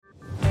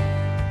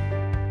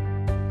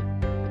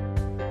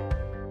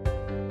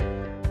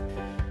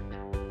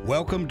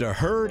Welcome to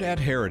Heard at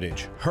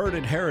Heritage. Heard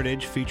at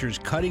Heritage features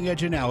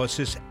cutting-edge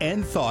analysis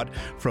and thought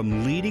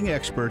from leading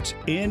experts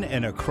in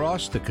and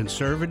across the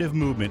conservative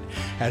movement,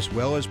 as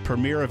well as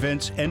premier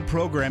events and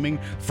programming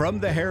from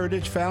the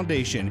Heritage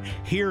Foundation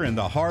here in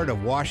the heart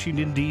of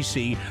Washington,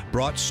 D.C.,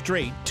 brought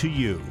straight to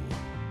you.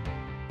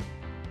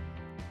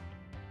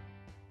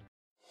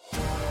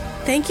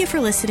 Thank you for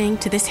listening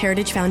to this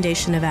Heritage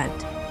Foundation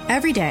event.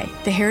 Every day,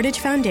 the Heritage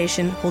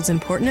Foundation holds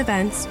important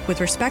events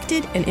with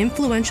respected and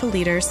influential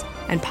leaders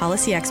and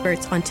policy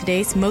experts on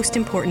today's most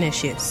important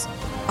issues.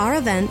 Our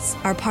events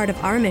are part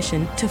of our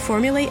mission to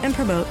formulate and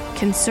promote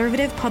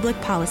conservative public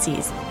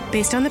policies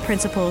based on the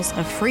principles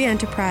of free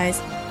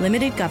enterprise,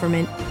 limited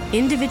government,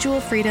 individual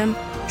freedom,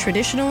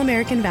 traditional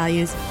American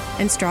values,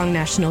 and strong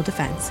national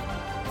defense.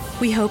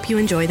 We hope you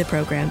enjoy the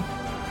program.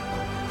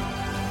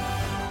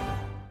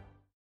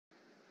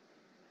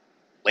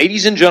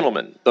 Ladies and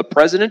gentlemen, the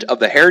president of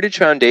the Heritage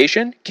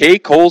Foundation, Kay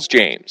Coles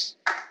James.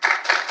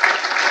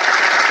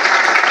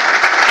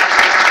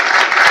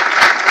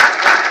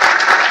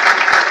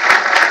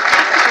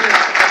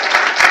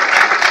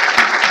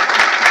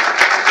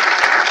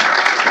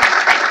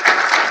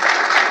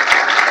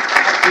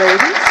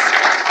 Ladies,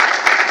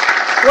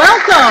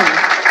 welcome.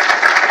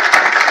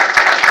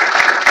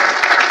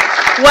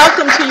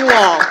 Welcome to you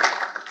all.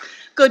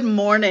 Good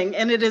morning,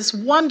 and it is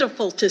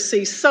wonderful to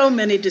see so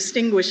many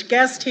distinguished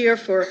guests here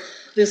for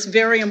this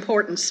very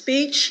important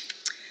speech.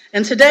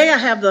 And today I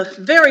have the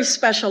very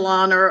special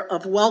honor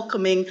of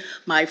welcoming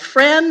my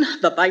friend,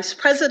 the Vice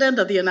President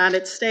of the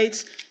United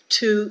States,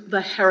 to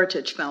the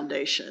Heritage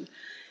Foundation.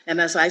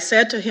 And as I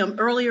said to him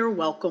earlier,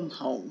 welcome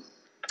home.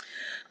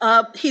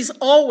 He's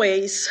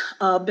always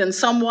been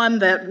someone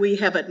that we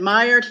have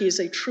admired. He's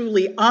a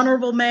truly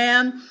honorable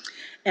man.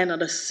 And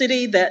in a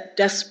city that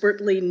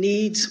desperately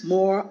needs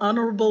more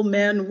honorable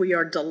men, we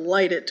are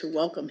delighted to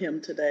welcome him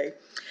today.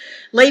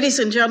 Ladies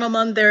and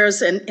gentlemen,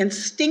 there's an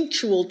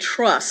instinctual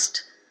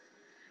trust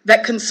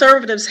that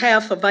conservatives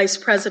have for Vice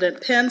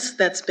President Pence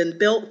that's been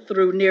built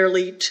through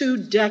nearly 2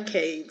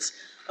 decades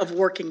of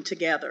working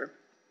together.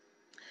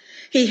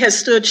 He has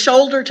stood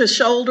shoulder to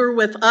shoulder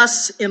with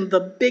us in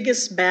the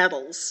biggest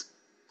battles.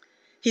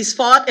 He's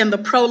fought in the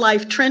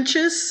pro-life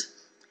trenches.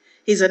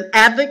 He's an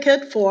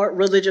advocate for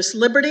religious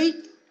liberty,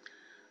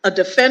 a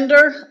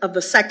defender of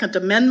the Second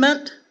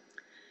Amendment,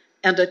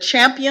 and a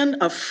champion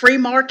of free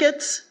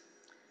markets,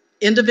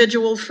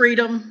 individual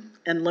freedom,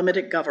 and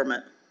limited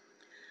government.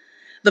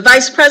 The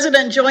Vice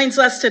President joins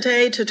us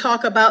today to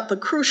talk about the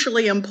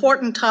crucially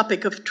important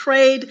topic of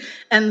trade,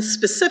 and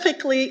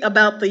specifically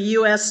about the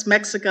U.S.,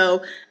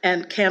 Mexico,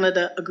 and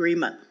Canada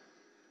agreement.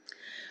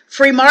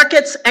 Free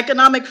markets,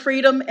 economic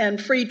freedom,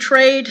 and free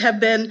trade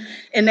has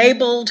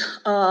enabled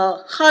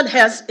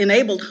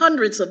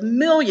hundreds of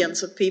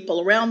millions of people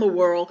around the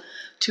world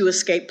to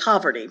escape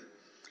poverty.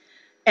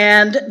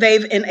 And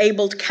they've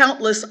enabled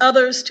countless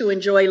others to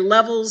enjoy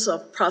levels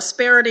of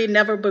prosperity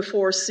never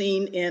before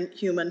seen in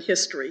human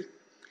history.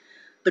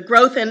 The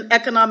growth in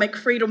economic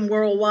freedom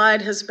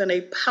worldwide has been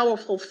a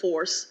powerful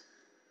force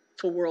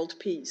for world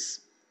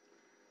peace.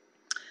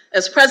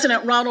 As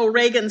President Ronald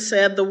Reagan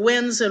said, the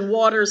winds and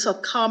waters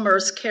of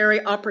commerce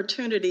carry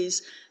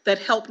opportunities that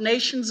help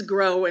nations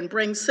grow and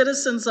bring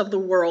citizens of the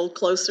world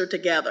closer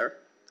together.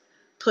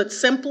 Put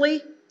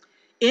simply,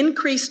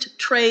 increased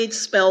trade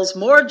spells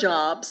more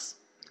jobs,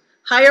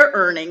 higher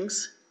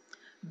earnings,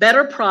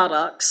 better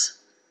products,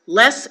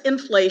 less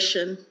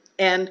inflation,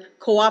 and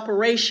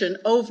cooperation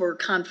over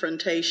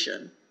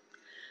confrontation.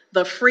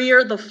 The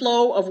freer the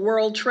flow of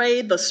world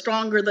trade, the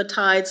stronger the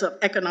tides of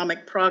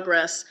economic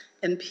progress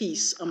and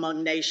peace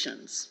among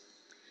nations.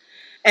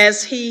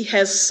 As he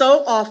has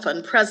so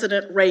often,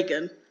 President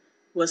Reagan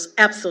was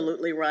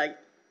absolutely right.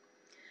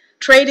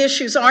 Trade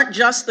issues aren't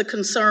just the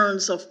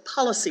concerns of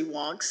policy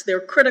wonks, they're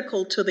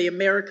critical to the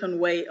American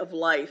way of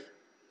life.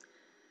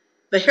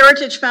 The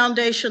Heritage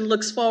Foundation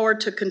looks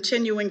forward to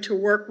continuing to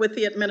work with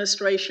the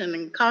administration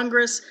and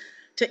Congress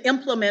to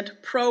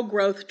implement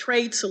pro-growth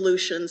trade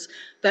solutions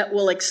that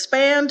will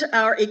expand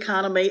our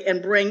economy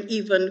and bring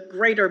even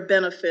greater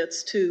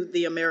benefits to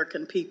the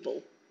American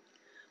people.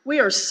 We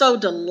are so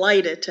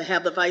delighted to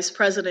have the Vice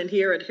President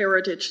here at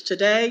Heritage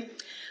today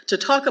to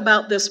talk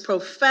about this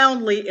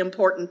profoundly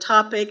important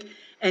topic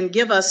and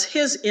give us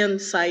his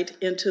insight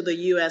into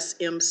the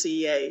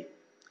USMCA.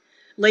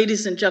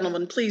 Ladies and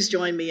gentlemen, please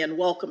join me in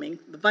welcoming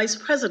the Vice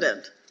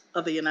President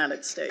of the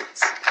United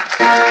States.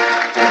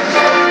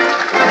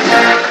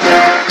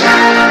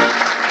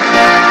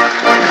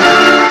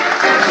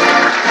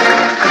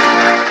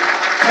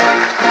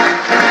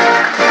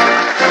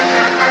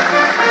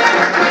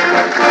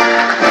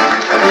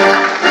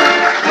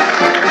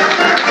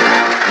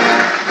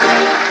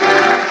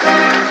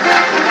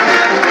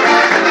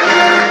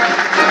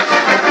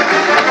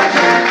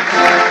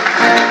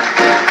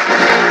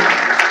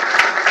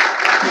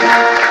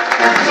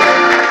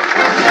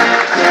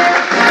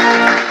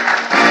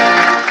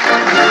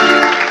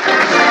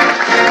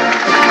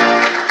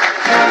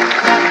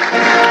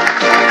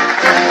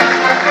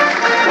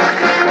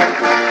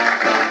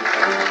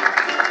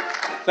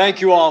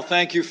 Thank you all.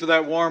 Thank you for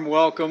that warm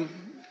welcome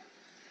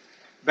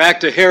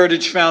back to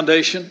Heritage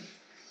Foundation,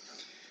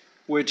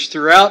 which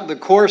throughout the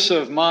course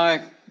of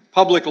my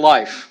public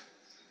life,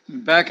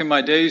 back in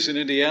my days in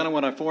Indiana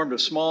when I formed a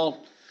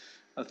small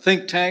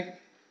think tank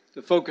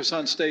to focus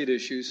on state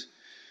issues,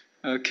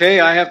 Kay,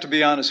 I have to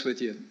be honest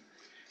with you.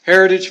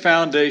 Heritage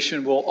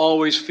Foundation will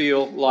always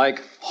feel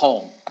like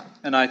home,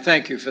 and I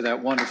thank you for that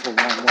wonderful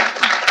warm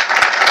welcome.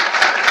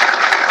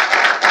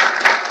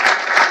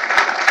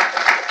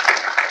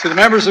 To the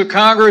members of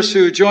Congress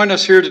who join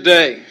us here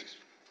today,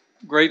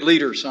 great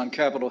leaders on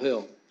Capitol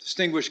Hill,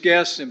 distinguished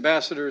guests,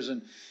 ambassadors,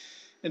 and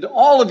to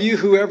all of you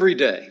who every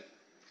day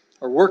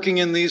are working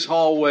in these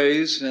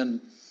hallways and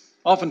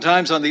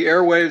oftentimes on the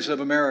airwaves of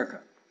America,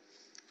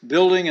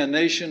 building a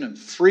nation of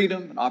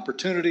freedom and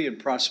opportunity and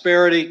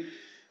prosperity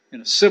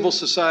and a civil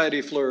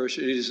society flourish.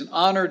 It is an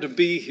honor to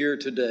be here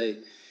today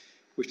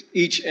with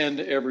each and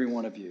every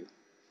one of you.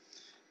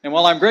 And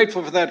while I'm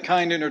grateful for that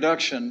kind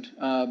introduction,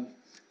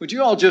 would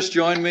you all just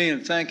join me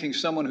in thanking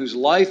someone whose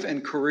life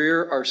and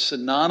career are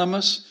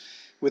synonymous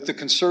with the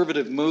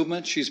conservative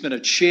movement? She's been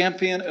a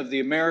champion of the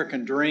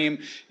American dream,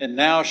 and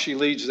now she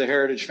leads the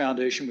Heritage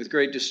Foundation with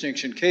great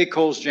distinction. Kay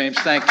Coles James,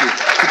 thank you.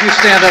 Could you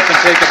stand up and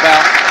take a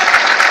bow?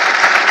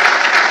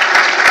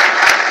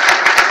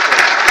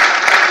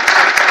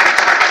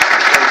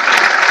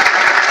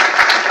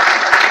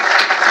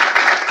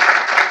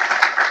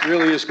 It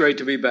really is great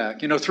to be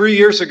back. You know, 3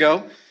 years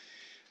ago,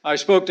 I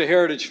spoke to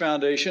Heritage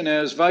Foundation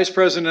as Vice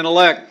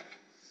President-elect.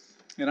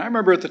 And I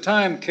remember at the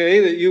time, Kay,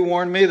 that you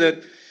warned me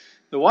that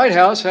the White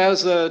House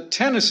has a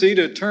tendency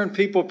to turn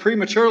people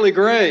prematurely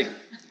gray.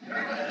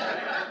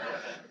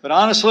 But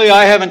honestly,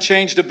 I haven't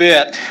changed a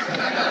bit.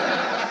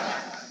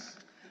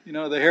 You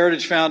know, the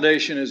Heritage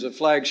Foundation is a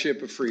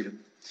flagship of freedom.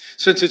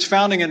 Since its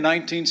founding in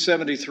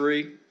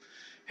 1973,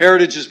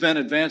 Heritage has been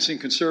advancing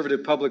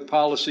conservative public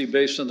policy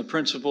based on the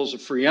principles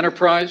of free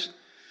enterprise,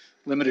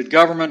 limited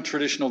government,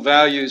 traditional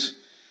values,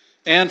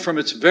 and from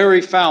its very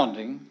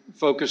founding,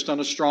 focused on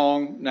a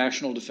strong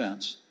national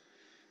defense.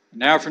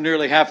 Now for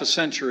nearly half a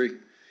century,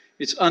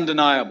 it's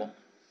undeniable.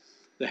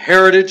 The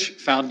Heritage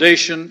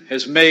Foundation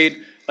has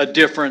made a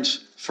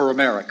difference for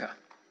America.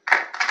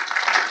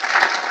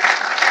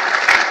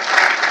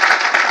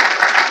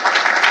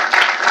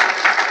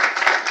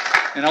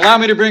 And allow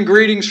me to bring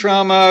greetings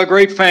from a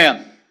great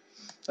fan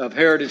of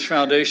Heritage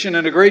Foundation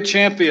and a great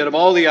champion of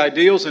all the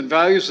ideals and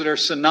values that are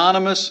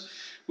synonymous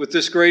with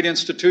this great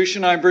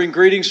institution. I bring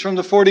greetings from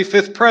the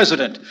 45th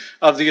President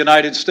of the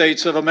United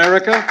States of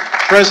America,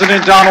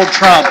 President Donald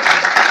Trump.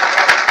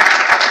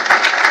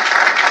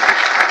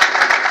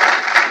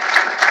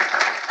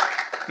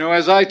 You know,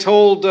 as I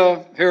told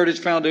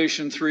Heritage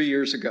Foundation 3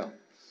 years ago,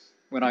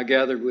 when I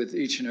gathered with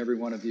each and every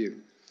one of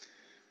you,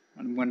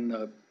 and when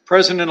the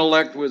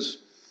President-elect was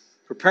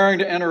preparing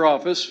to enter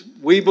office,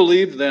 we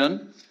believed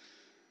then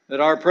that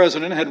our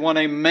President had won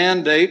a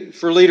mandate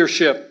for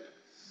leadership,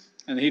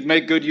 and he'd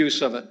make good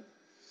use of it.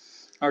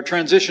 Our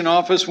transition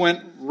office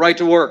went right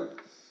to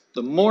work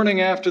the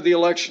morning after the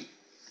election.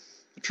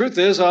 The truth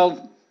is,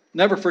 I'll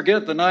never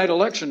forget the night,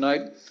 election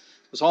night. It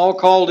was all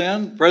called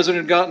in. The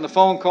President got in the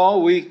phone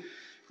call. We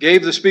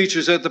gave the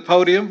speeches at the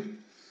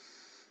podium.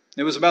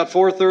 It was about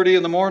 4:30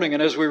 in the morning,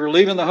 and as we were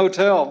leaving the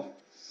hotel,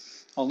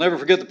 I'll never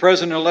forget the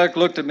President-elect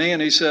looked at me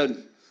and he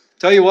said,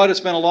 "Tell you what,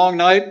 it's been a long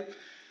night.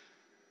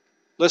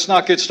 Let's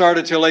not get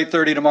started till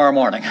 8:30 tomorrow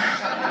morning."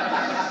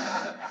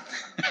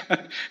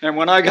 And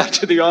when I got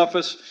to the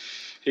office,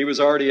 he was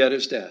already at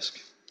his desk.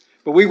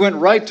 But we went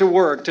right to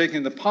work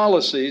taking the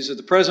policies that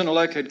the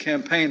President-elect had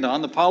campaigned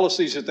on, the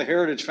policies that the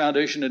Heritage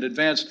Foundation had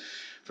advanced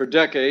for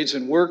decades,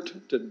 and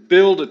worked to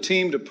build a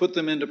team to put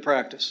them into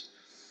practice.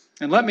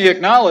 And let me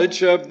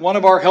acknowledge one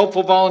of our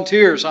helpful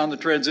volunteers on the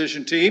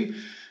transition team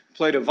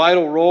played a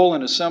vital role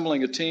in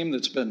assembling a team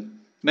that's been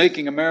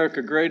making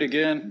America great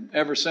again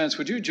ever since.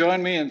 Would you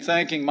join me in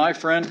thanking my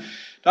friend,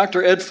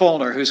 Dr. Ed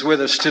Follner, who's with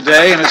us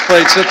today and has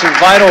played such a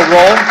vital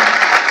role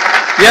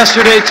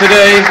yesterday,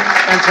 today,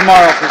 and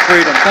tomorrow for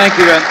freedom. Thank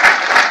you, Ed.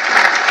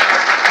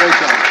 Great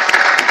job.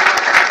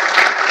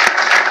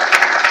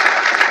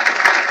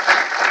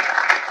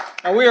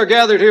 Now, we are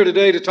gathered here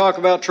today to talk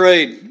about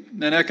trade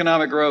and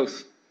economic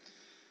growth.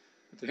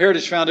 The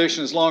Heritage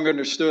Foundation has long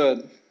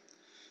understood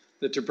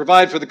that to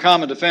provide for the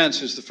common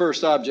defense is the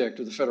first object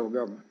of the federal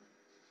government.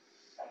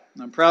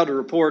 And I'm proud to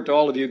report to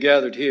all of you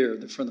gathered here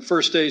that from the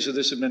first days of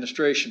this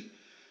administration,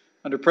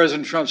 under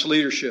President Trump's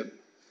leadership,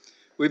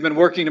 we've been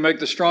working to make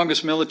the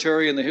strongest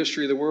military in the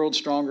history of the world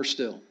stronger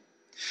still.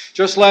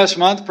 Just last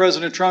month,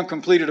 President Trump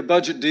completed a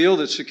budget deal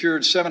that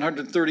secured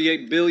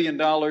 $738 billion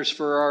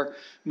for our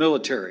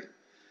military.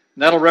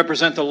 And that'll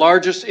represent the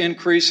largest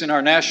increase in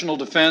our national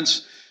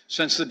defense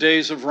since the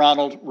days of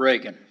Ronald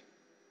Reagan.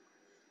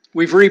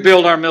 We've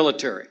rebuilt our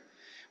military.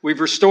 We've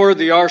restored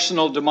the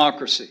arsenal of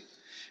democracy.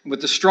 And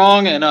with the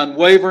strong and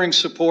unwavering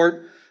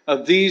support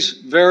of these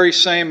very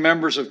same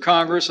members of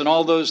Congress and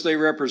all those they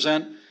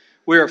represent,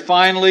 we are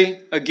finally,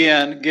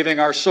 again, giving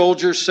our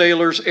soldiers,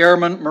 sailors,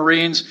 airmen,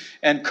 Marines,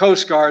 and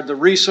Coast Guard the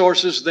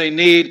resources they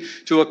need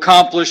to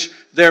accomplish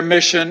their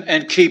mission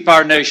and keep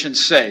our nation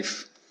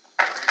safe.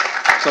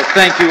 So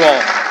thank you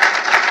all.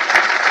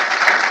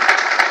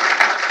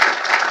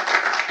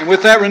 And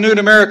with that renewed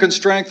American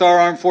strength, our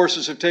armed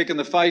forces have taken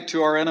the fight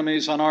to our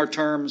enemies on our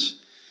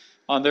terms,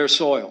 on their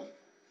soil.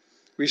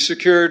 We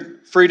secured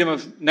freedom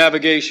of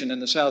navigation in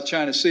the South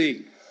China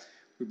Sea.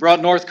 We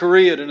brought North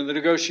Korea to the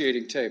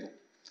negotiating table.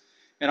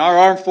 And our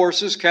armed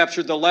forces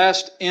captured the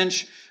last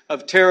inch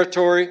of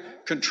territory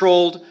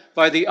controlled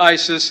by the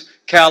ISIS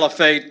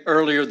caliphate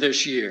earlier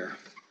this year.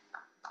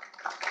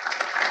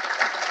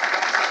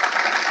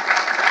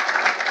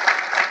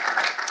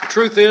 The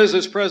truth is,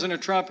 as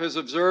President Trump has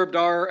observed,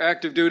 our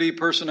active duty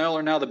personnel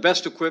are now the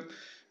best equipped,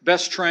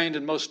 best trained,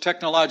 and most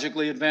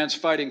technologically advanced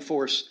fighting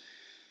force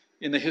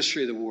in the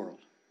history of the world.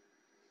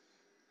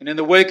 And in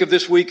the wake of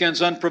this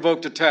weekend's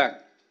unprovoked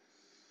attack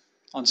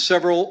on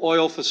several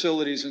oil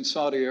facilities in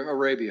Saudi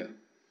Arabia,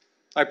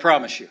 I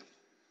promise you,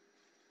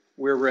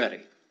 we're ready.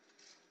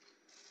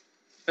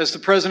 As the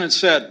President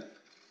said,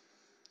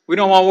 we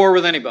don't want war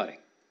with anybody,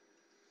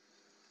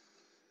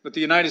 but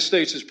the United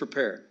States is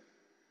prepared.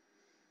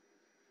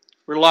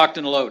 We're locked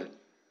and loaded,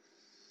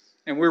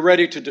 and we're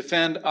ready to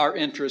defend our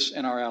interests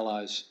and our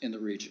allies in the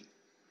region.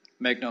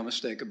 Make no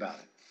mistake about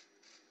it.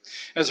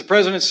 As the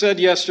President said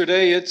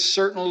yesterday, it's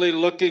certainly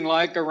looking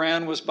like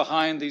Iran was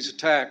behind these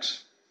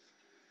attacks.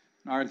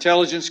 Our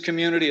intelligence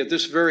community at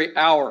this very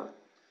hour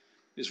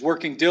is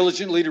working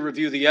diligently to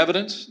review the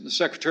evidence. The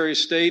Secretary of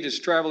State is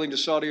traveling to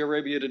Saudi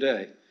Arabia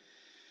today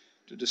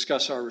to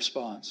discuss our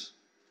response.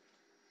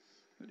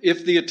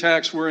 If the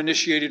attacks were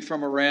initiated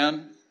from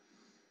Iran,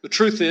 the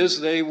truth is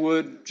they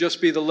would just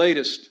be the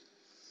latest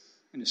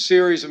in a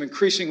series of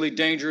increasingly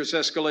dangerous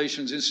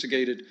escalations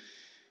instigated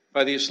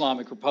by the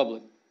Islamic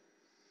Republic.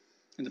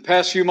 In the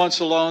past few months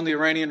alone, the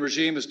Iranian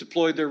regime has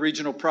deployed their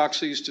regional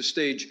proxies to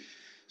stage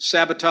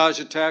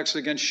sabotage attacks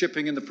against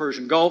shipping in the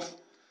Persian Gulf.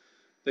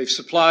 They've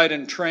supplied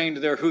and trained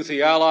their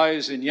Houthi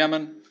allies in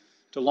Yemen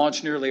to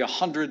launch nearly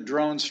 100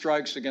 drone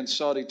strikes against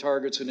Saudi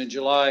targets, and in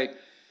July,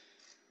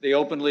 they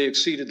openly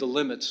exceeded the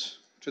limits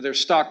to their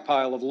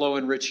stockpile of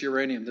low-enriched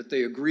uranium that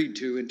they agreed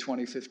to in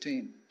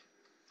 2015.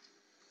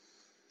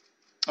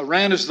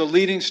 Iran is the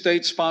leading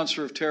state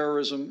sponsor of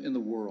terrorism in the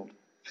world,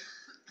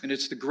 and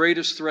it's the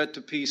greatest threat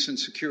to peace and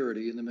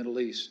security in the Middle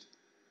East.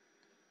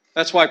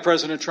 That's why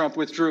President Trump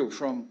withdrew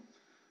from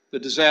the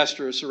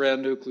disastrous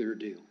Iran nuclear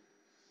deal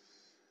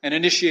and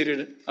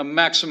initiated a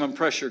maximum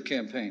pressure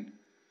campaign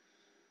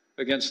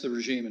against the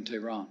regime in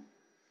Tehran.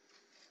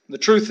 The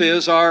truth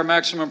is, our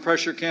maximum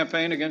pressure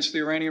campaign against the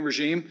Iranian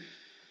regime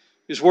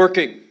is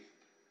working.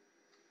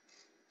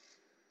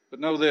 But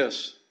know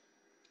this,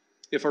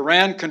 if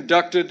Iran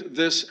conducted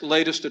this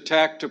latest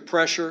attack to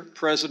pressure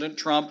President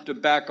Trump to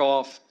back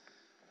off,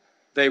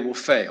 they will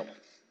fail.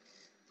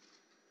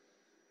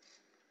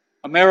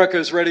 America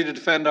is ready to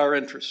defend our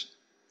interests.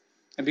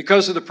 And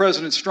because of the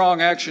President's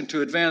strong action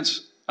to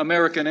advance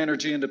American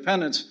energy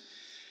independence,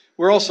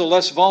 we're also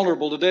less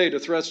vulnerable today to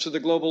threats to the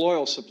global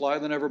oil supply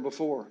than ever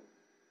before.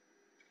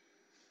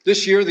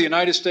 This year, the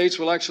United States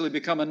will actually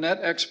become a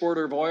net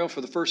exporter of oil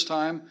for the first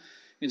time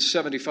in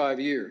 75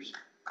 years.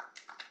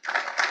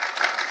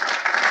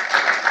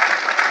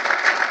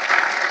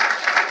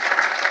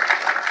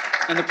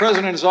 And the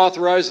President has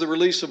authorized the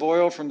release of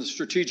oil from the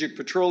Strategic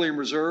Petroleum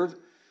Reserve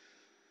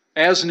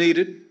as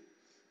needed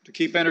to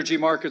keep energy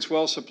markets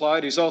well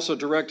supplied. He's also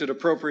directed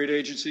appropriate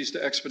agencies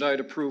to expedite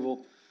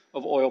approval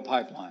of oil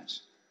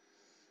pipelines.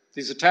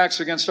 These attacks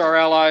against our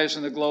allies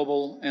in the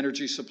global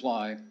energy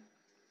supply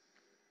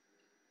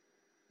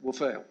will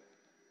fail.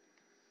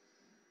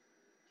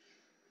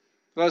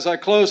 But as I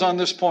close on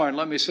this point,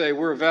 let me say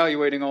we're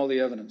evaluating all the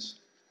evidence.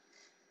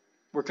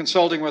 We're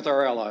consulting with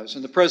our allies,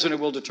 and the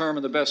President will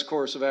determine the best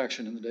course of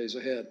action in the days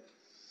ahead.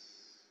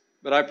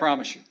 But I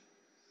promise you,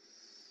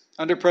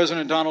 under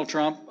President Donald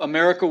Trump,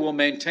 America will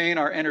maintain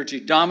our energy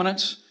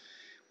dominance,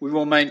 we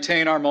will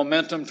maintain our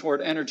momentum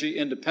toward energy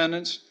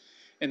independence,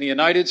 and the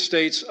United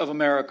States of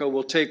America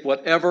will take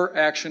whatever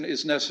action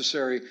is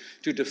necessary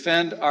to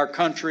defend our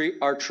country,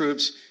 our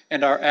troops,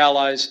 and our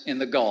allies in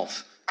the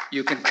Gulf.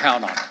 You can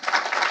count on it.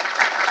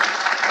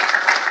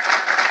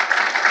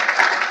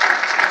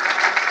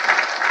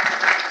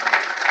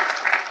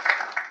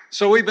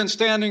 So we've been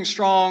standing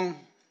strong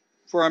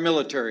for our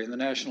military and the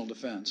national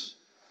defense.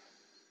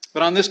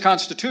 But on this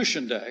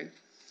Constitution Day,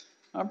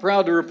 I'm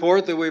proud to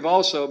report that we've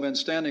also been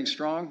standing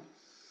strong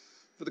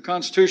for the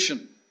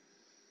Constitution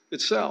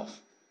itself,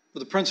 for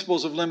the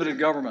principles of limited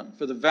government,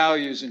 for the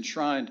values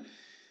enshrined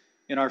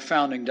in our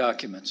founding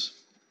documents.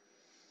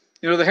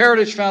 You know, the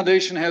Heritage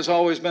Foundation has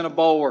always been a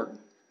bulwark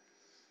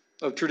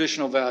of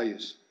traditional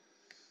values.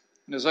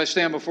 And as I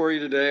stand before you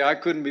today, I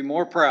couldn't be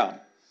more proud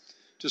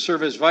to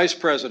serve as Vice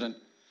President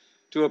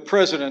to a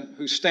President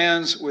who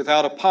stands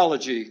without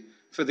apology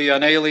for the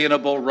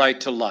unalienable right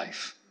to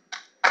life.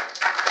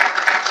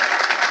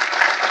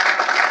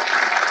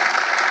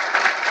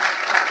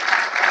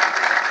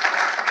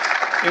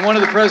 In one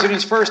of the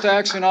president's first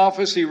acts in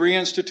office, he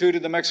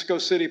reinstituted the Mexico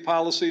City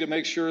policy to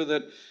make sure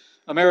that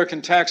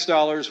American tax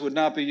dollars would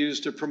not be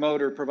used to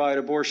promote or provide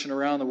abortion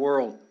around the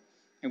world.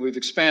 And we've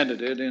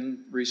expanded it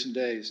in recent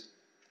days.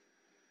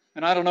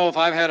 And I don't know if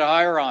I've had a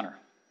higher honor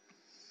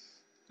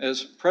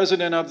as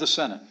President of the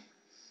Senate,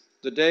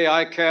 the day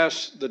I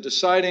cast the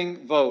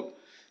deciding vote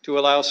to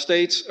allow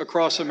states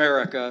across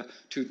America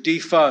to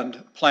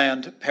defund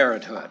Planned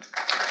Parenthood.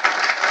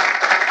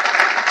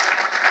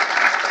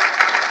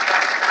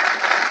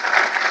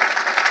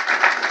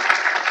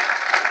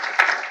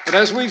 But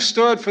as we've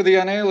stood for the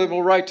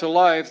unalienable right to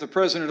life, the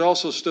President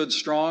also stood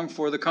strong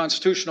for the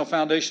constitutional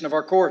foundation of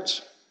our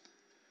courts.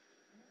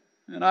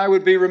 And I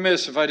would be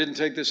remiss if I didn't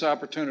take this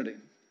opportunity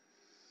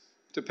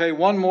to pay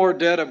one more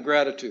debt of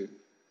gratitude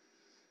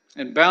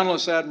and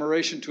boundless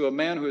admiration to a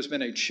man who has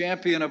been a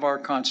champion of our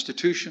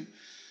Constitution,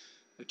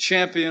 a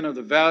champion of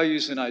the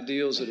values and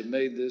ideals that have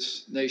made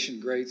this nation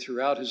great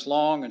throughout his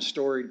long and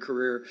storied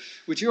career.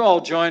 Would you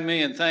all join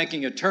me in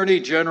thanking Attorney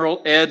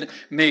General Ed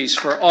Meese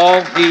for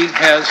all he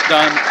has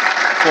done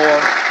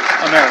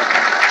for America?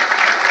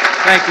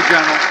 Thank you,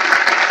 General.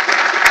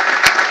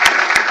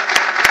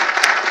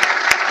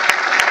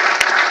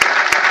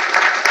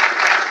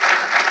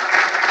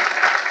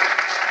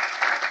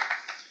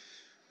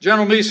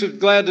 General Meese is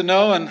glad to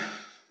know, and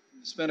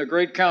has been a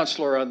great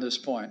counselor on this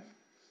point,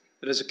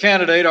 that as a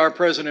candidate, our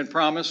president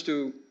promised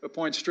to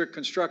appoint strict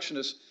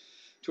constructionists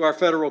to our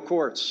federal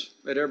courts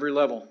at every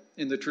level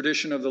in the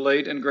tradition of the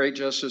late and great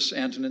Justice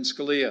Antonin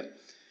Scalia.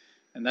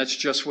 And that's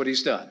just what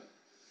he's done.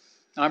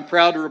 I'm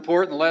proud to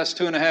report in the last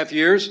 2.5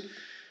 years,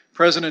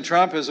 President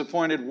Trump has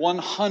appointed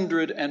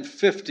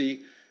 150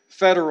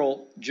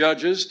 federal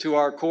judges to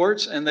our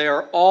courts, and they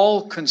are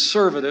all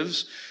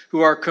conservatives who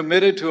are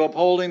committed to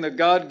upholding the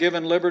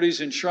God-given liberties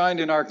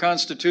enshrined in our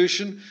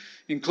Constitution,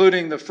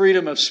 including the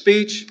freedom of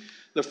speech,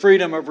 the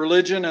freedom of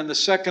religion, and the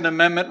Second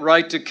Amendment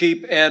right to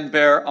keep and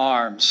bear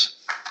arms.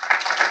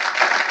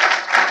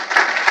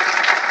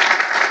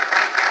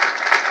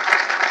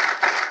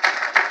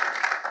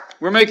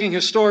 We're making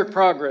historic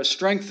progress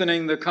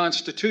strengthening the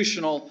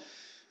constitutional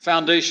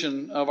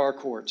foundation of our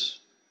courts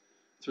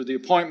through the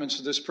appointments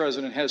that this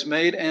president has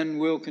made and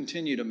will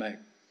continue to make.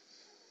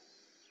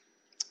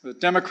 The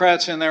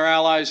Democrats and their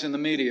allies in the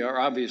media are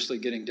obviously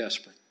getting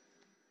desperate.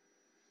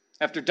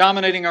 After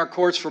dominating our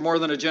courts for more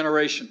than a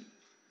generation,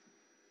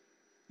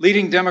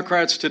 leading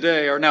Democrats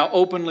today are now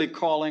openly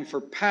calling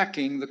for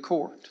packing the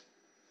court.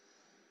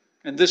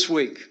 And this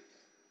week,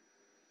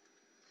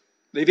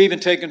 they've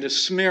even taken to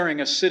smearing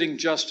a sitting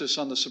justice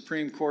on the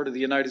Supreme Court of the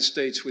United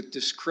States with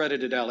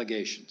discredited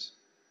allegations.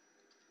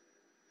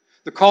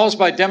 The calls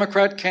by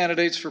Democrat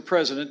candidates for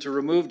president to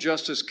remove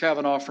Justice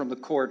Kavanaugh from the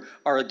court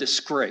are a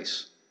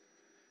disgrace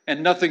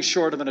and nothing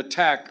short of an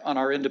attack on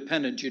our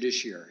independent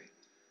judiciary.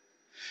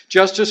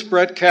 Justice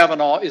Brett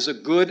Kavanaugh is a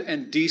good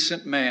and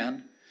decent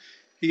man.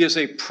 He is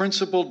a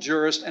principled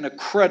jurist and a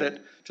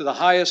credit to the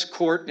highest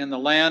court in the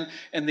land,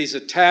 and these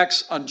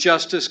attacks on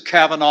Justice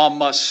Kavanaugh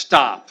must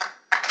stop.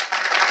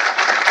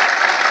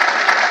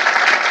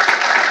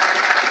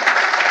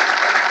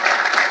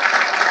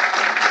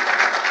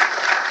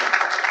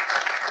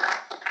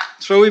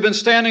 So we've been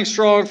standing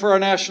strong for our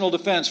national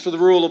defense, for the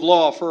rule of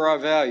law, for our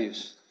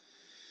values.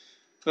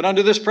 But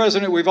under this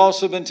president, we've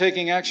also been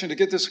taking action to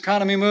get this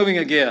economy moving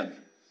again,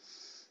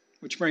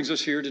 which brings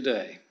us here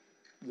today.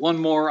 One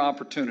more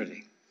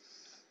opportunity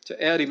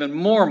to add even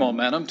more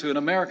momentum to an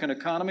American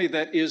economy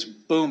that is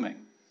booming.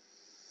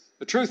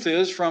 The truth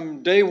is,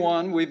 from day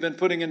one, we've been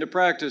putting into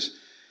practice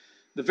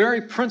the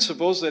very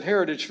principles that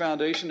Heritage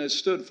Foundation has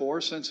stood for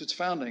since its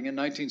founding in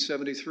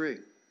 1973.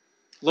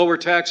 Lower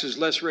taxes,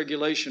 less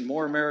regulation,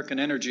 more American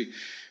energy,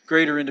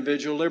 greater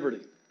individual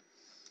liberty.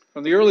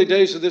 From the early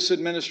days of this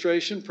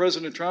administration,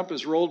 President Trump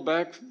has rolled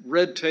back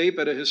red tape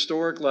at a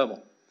historic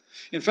level.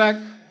 In fact,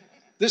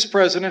 this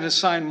president has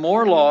signed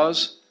more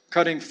laws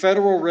cutting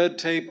federal red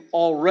tape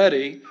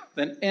already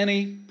than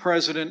any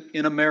president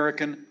in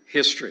American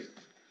history,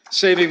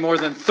 saving more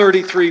than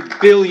 $33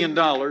 billion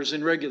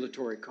in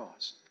regulatory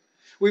costs.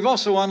 We've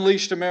also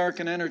unleashed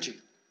American energy.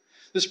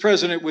 This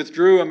president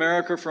withdrew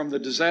America from the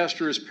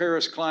disastrous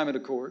Paris Climate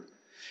Accord,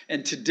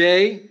 and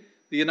today,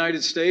 the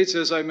United States,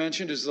 as I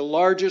mentioned, is the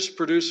largest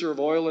producer of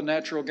oil and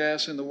natural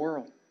gas in the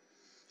world.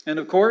 And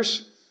of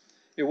course,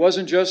 it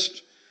wasn't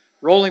just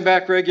rolling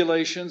back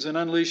regulations and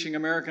unleashing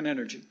American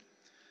energy.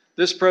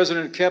 This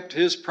president kept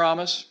his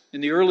promise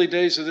in the early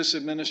days of this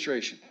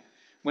administration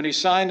when he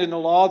signed into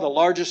law the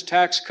largest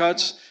tax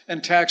cuts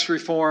and tax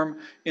reform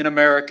in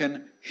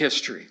American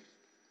history.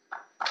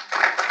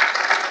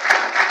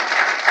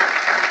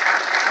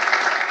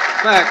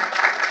 In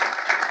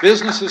fact,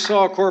 businesses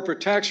saw a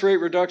corporate tax rate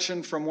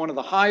reduction from one of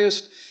the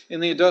highest in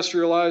the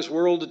industrialized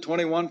world to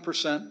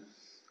 21%.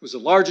 It was the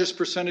largest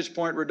percentage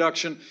point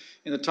reduction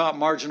in the top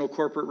marginal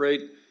corporate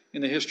rate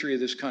in the history of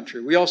this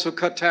country. We also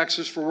cut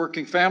taxes for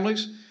working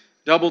families,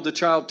 doubled the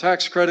child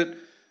tax credit,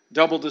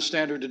 doubled the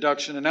standard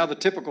deduction, and now the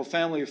typical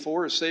family of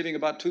four is saving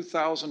about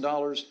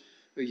 $2,000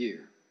 a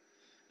year.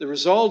 The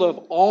result of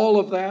all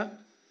of that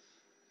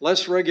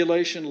less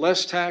regulation,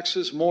 less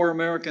taxes, more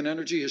American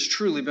energy has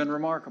truly been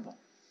remarkable.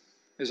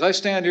 As I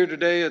stand here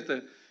today at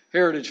the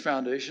Heritage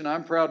Foundation,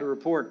 I'm proud to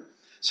report,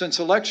 since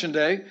Election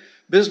Day,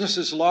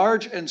 businesses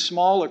large and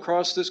small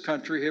across this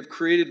country have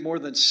created more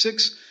than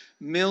 6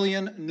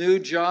 million new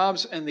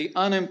jobs, and the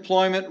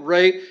unemployment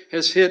rate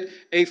has hit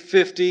a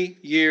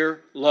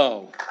 50-year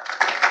low.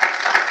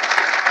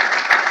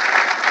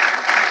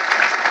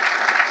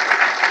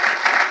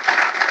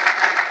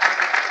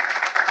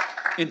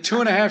 In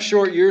 2.5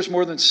 short years,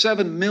 more than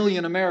 7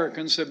 million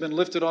Americans have been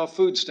lifted off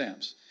food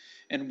stamps,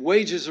 and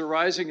wages are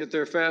rising at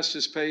their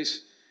fastest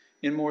pace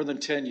in more than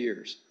 10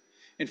 years.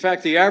 In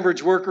fact, the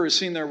average worker has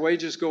seen their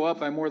wages go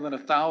up by more than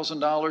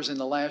 $1,000 in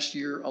the last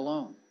year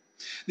alone.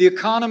 The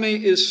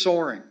economy is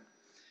soaring,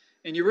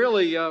 and you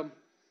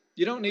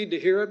don't need to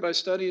hear it by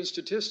studying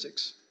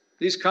statistics.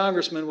 These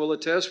congressmen will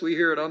attest we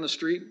hear it on the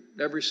street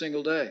every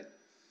single day.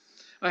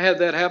 I had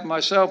that happen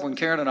myself when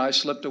Karen and I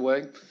slipped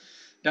away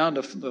down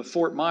to the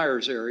Fort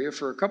Myers area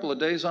for a couple of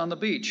days on the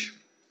beach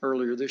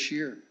earlier this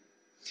year.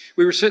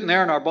 We were sitting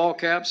there in our ball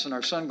caps and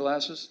our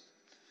sunglasses,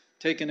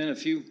 taking in a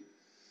few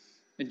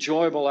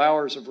enjoyable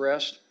hours of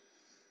rest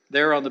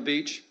there on the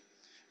beach,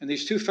 and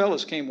these two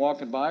fellas came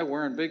walking by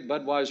wearing big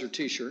Budweiser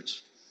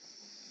t-shirts,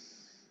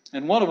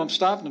 and one of them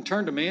stopped and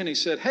turned to me and he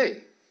said,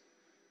 "Hey,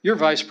 you're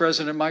Vice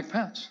President Mike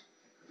Pence."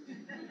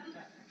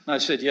 And I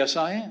said, "Yes,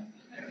 I am."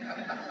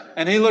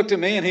 And he looked at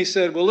me and he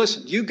said, "Well,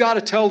 listen, you got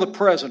to tell the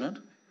president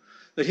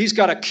that he's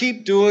got to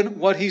keep doing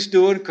what he's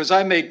doing, because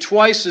I made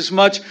twice as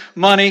much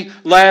money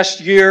last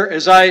year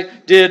as I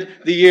did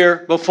the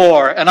year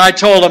before." And I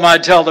told him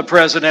I'd tell the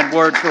president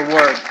word for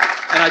word.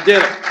 And I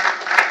did it.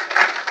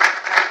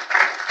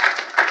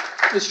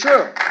 It's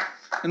true.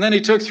 And then he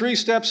took 3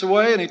 steps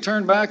away and he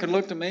turned back and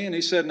looked at me and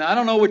he said, "Now, I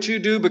don't know what you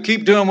do, but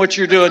keep doing what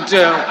you're doing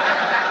too."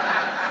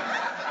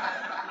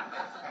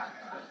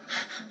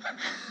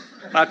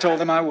 I told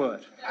him I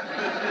would.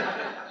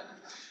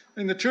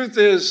 And the truth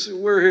is,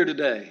 we're here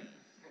today.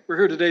 We're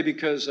here today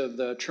because of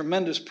the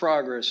tremendous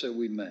progress that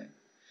we've made.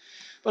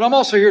 But I'm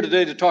also here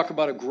today to talk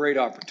about a great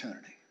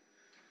opportunity.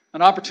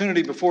 An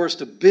opportunity before us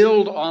to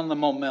build on the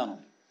momentum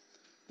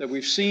that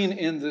we've seen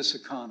in this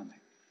economy.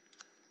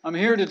 I'm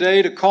here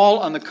today to call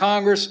on the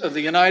Congress of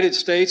the United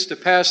States to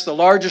pass the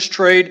largest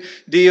trade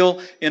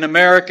deal in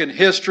American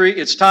history.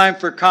 It's time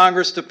for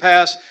Congress to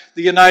pass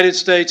the United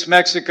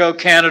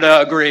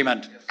States-Mexico-Canada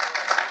Agreement.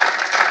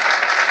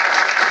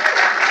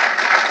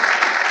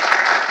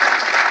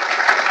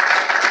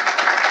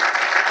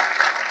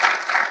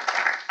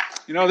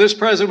 You know, this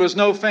president was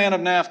no fan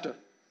of NAFTA.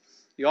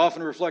 He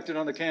often reflected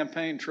on the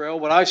campaign trail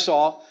what I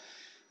saw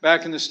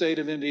back in the state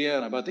of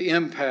Indiana about the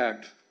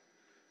impact,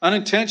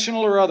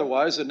 unintentional or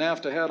otherwise, that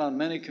NAFTA had on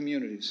many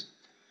communities,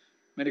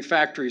 many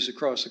factories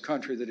across the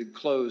country that had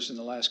closed in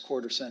the last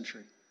quarter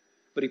century.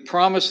 But he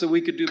promised that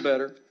we could do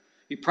better.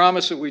 He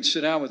promised that we'd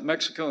sit down with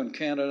Mexico and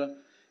Canada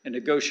and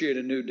negotiate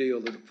a new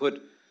deal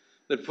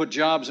that put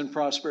jobs and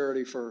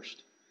prosperity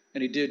first.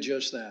 And he did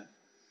just that.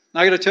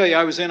 Now, I got to tell you,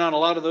 I was in on a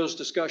lot of those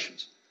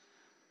discussions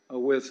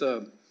with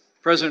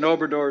President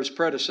Obrador's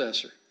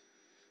predecessor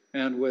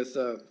and with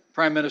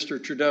Prime Minister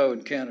Trudeau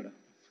in Canada.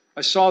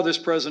 I saw this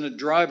president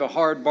drive a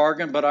hard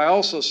bargain, but I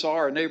also saw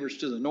our neighbors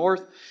to the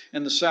north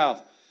and the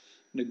south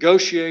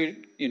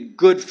negotiate in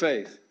good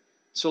faith.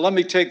 So let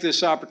me take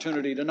this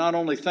opportunity to not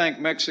only thank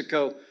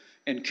Mexico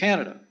and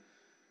Canada,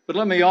 but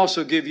let me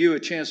also give you a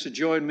chance to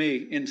join me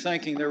in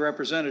thanking their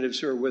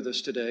representatives who are with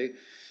us today.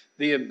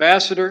 The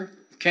Ambassador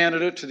of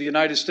Canada to the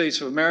United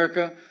States of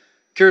America,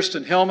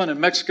 Kirsten Hillman, and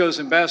Mexico's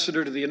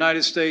Ambassador to the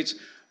United States,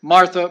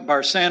 Martha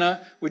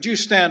Barcena. Would you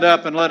stand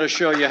up and let us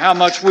show you how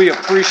much we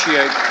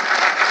appreciate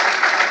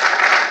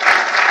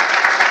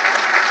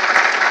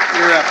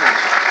your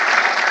efforts.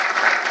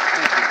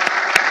 Thank you.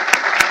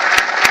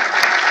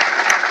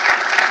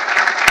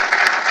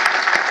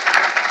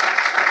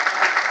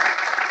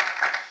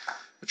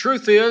 The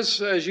truth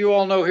is, as you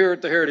all know here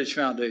at the Heritage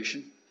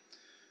Foundation,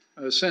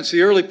 since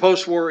the early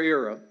post-war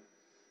era,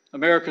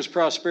 America's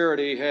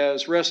prosperity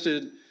has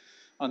rested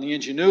on the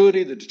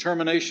ingenuity, the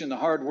determination, the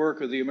hard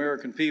work of the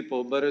American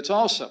people, but it's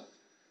also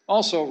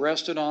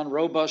rested on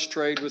robust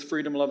trade with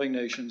freedom-loving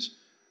nations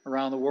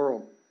around the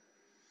world.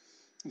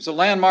 It was a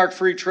landmark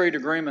free trade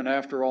agreement,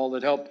 after all,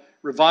 that helped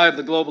revive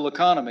the global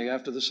economy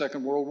after the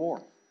Second World War.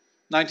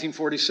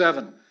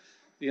 1947,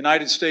 the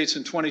United States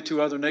and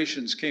 22 other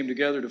nations came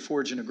together to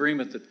forge an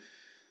agreement that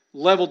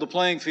leveled the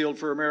playing field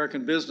for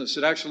American business.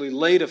 It actually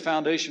laid a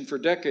foundation for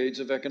decades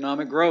of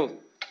economic growth.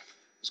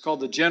 It's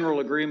called the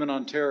General Agreement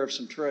on Tariffs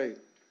and Trade.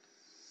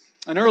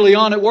 And early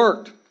on, it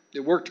worked.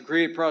 It worked to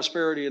create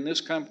prosperity in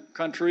this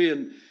country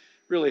and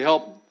really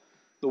help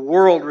the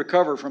world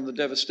recover from the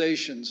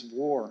devastations of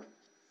war.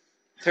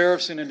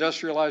 Tariffs in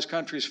industrialized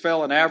countries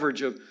fell an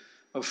average of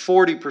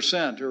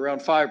 40%, or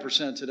around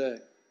 5% today.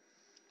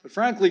 But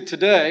frankly,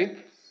 today,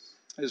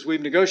 as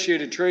we've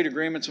negotiated trade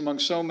agreements among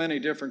so many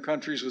different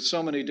countries with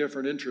so many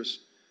different interests,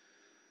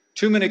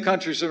 too many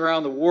countries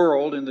around the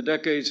world in the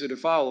decades that have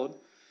followed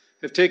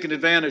have taken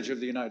advantage of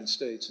the United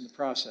States in the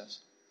process.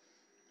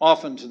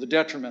 often to the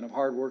detriment of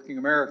hardworking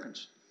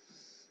Americans.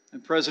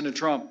 And President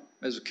Trump,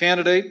 as a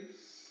candidate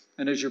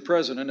and as your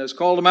president, has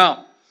called them out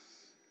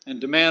and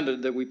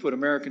demanded that we put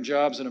American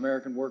jobs and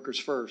American workers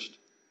first.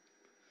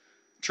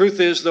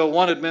 Truth is, though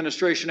one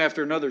administration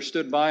after another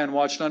stood by and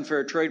watched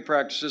unfair trade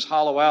practices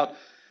hollow out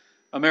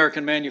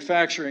American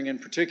manufacturing in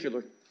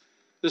particular,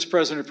 this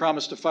president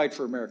promised to fight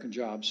for American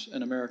jobs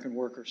and American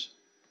workers.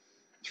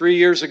 3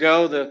 years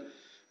ago, the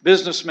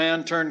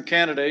businessman turned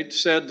candidate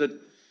said that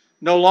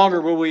no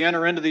longer will we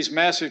enter into these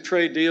massive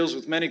trade deals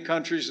with many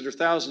countries that are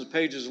thousands of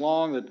pages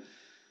long that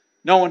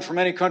no one from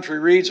any country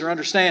reads or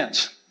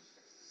understands.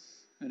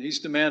 And he's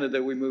demanded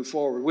that we move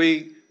forward.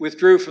 We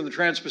withdrew from the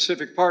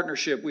Trans-Pacific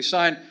Partnership. We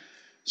signed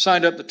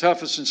up the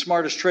toughest and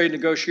smartest trade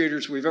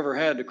negotiators we've ever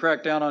had to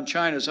crack down on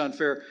China's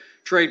unfair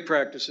trade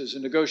practices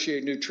and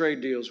negotiate new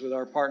trade deals with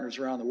our partners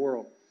around the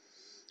world.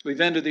 We've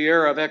ended the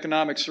era of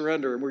economic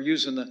surrender, and we're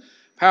using the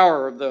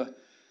power of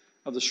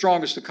the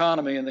strongest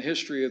economy in the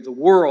history of the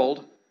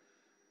world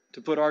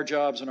to put our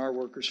jobs and our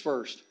workers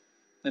first.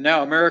 And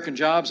now American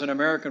jobs and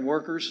American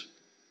workers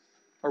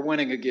are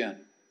winning again.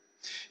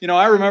 You know,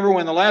 I remember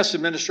when the last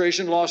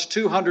administration lost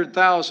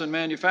 200,000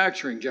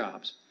 manufacturing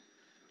jobs.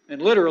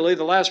 And literally,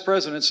 the last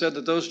president said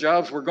that those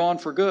jobs were gone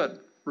for good.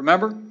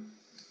 Remember?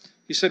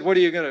 He said, what,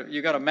 you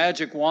got a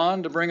magic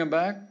wand to bring them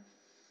back?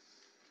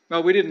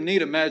 Well, we didn't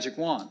need a magic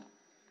wand.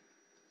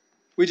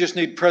 We just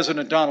need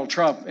President Donald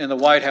Trump in the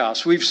White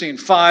House. We've seen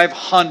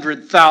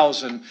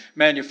 500,000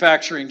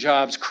 manufacturing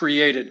jobs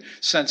created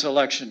since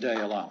Election Day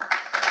alone.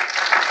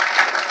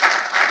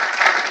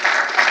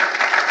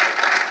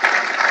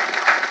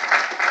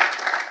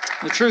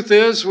 The truth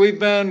is, we've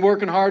been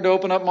working hard to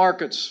open up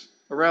markets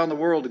around the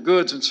world to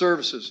goods and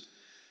services.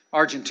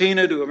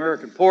 Argentina to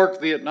American pork,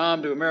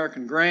 Vietnam to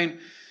American grain,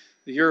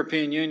 the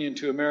European Union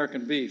to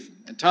American beef.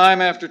 And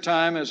time after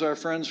time, as our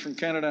friends from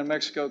Canada and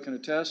Mexico can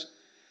attest,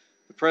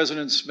 the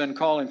President's been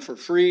calling for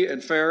free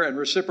and fair and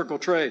reciprocal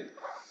trade,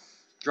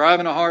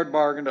 driving a hard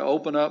bargain to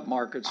open up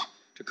markets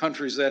to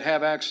countries that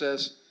have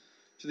access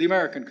to the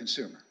American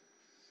consumer.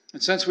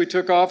 And since we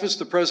took office,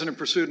 the President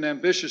pursued an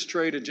ambitious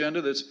trade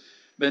agenda that's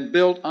been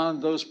built on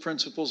those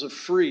principles of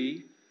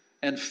free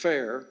and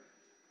fair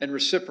and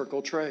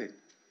reciprocal trade.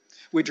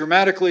 We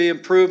dramatically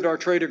improved our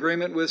trade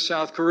agreement with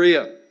South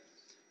Korea.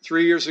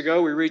 3 years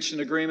ago, we reached an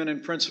agreement in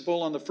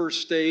principle on the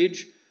first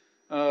stage,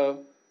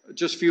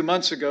 just a few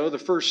months ago, the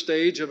first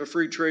stage of a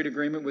free trade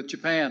agreement with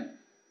Japan.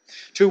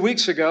 2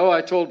 weeks ago,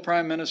 I told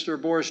Prime Minister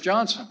Boris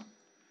Johnson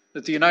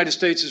that the United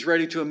States is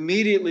ready to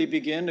immediately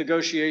begin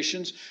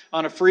negotiations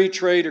on a free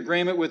trade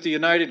agreement with the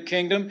United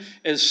Kingdom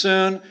as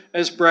soon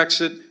as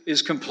Brexit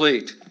is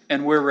complete,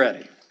 and we're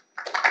ready.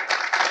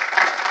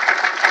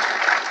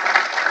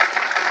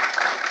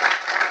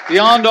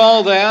 Beyond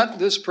all that,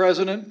 this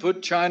president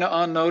put China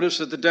on notice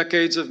that the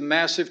decades of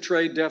massive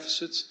trade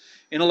deficits,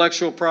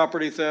 intellectual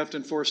property theft,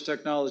 and forced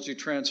technology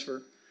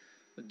transfer,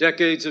 the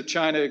decades of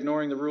China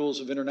ignoring the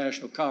rules of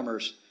international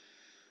commerce,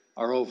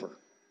 are over.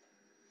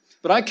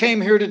 But I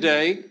came here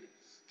today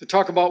to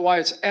talk about why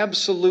it's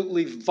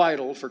absolutely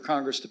vital for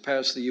Congress to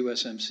pass the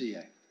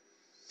USMCA.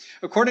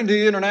 According to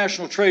the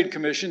International Trade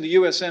Commission, the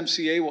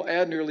USMCA will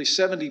add nearly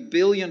 $70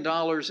 billion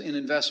in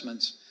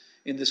investments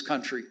in this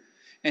country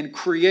and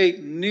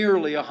create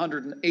nearly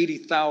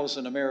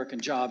 180,000 American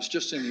jobs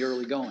just in the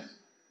early going.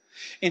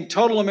 In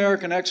total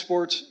American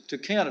exports to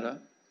Canada,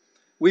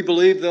 we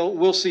believe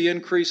we'll see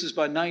increases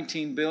by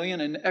 $19 billion,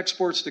 and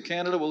exports to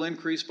Canada will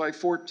increase by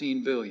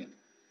 $14 billion.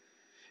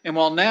 And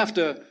while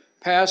NAFTA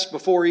passed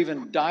before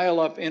even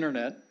dial-up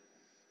internet,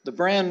 the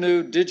brand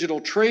new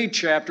digital trade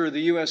chapter of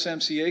the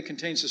USMCA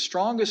contains the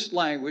strongest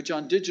language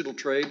on digital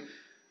trade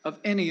of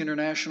any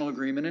international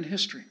agreement in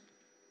history.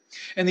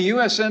 And the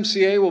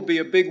USMCA will be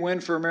a big win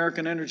for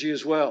American energy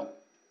as well.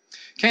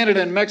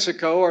 Canada and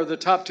Mexico are the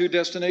top two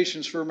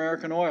destinations for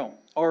American oil,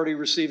 already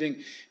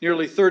receiving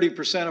nearly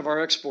 30% of our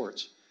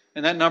exports.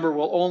 And that number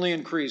will only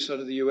increase out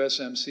of the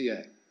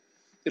USMCA.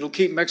 It'll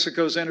keep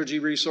Mexico's energy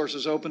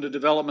resources open to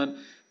development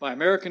by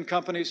American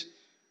companies,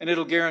 and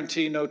it'll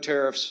guarantee no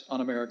tariffs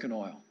on American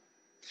oil.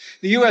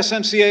 The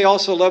USMCA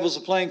also levels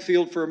the playing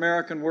field for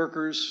American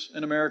workers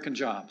and American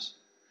jobs.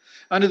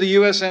 Under the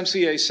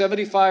USMCA,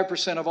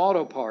 75% of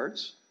auto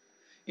parts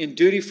in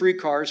duty-free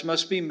cars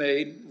must be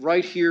made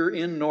right here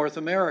in North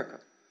America.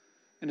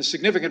 And a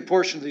significant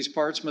portion of these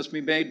parts must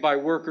be made by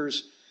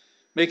workers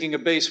making a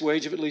base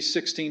wage of at least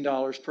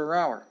 $16 per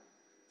hour.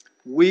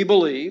 We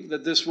believe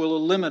that this will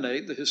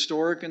eliminate the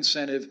historic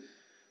incentive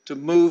to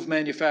move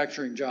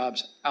manufacturing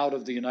jobs out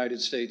of the United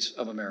States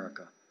of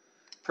America.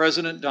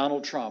 President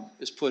Donald Trump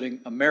is putting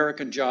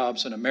American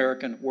jobs and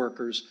American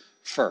workers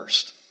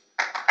first.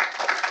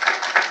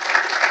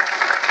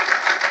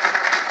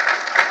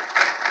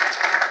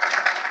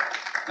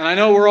 And I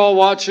know we're all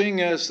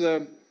watching as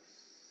the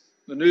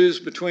news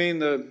between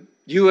the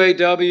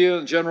UAW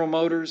and General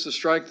Motors, the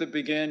strike that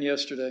began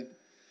yesterday.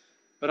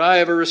 But I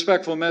have a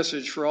respectful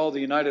message for all the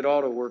United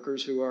Auto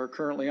Workers who are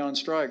currently on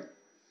strike.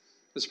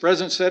 As the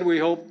President said, we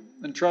hope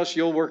and trust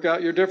you'll work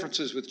out your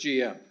differences with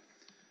GM.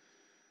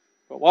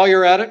 But while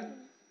you're at it,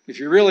 If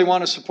you really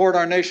want to support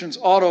our nation's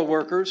auto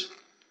workers,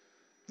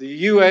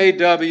 the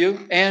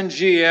UAW and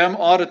GM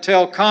ought to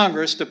tell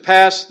Congress to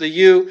pass the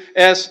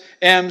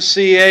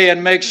USMCA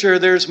and make sure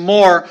there's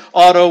more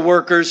auto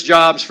workers'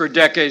 jobs for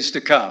decades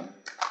to come.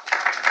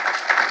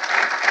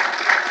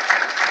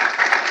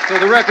 So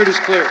the record is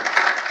clear.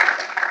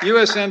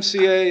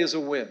 USMCA is a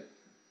win.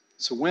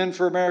 It's a win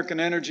for American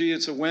energy.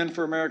 It's a win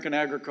for American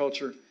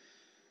agriculture.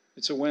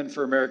 It's a win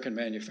for American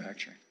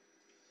manufacturing.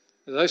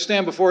 As I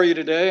stand before you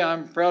today,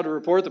 I'm proud to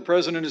report the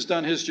President has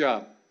done his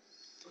job.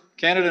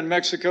 Canada and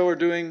Mexico are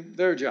doing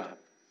their job.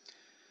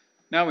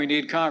 Now we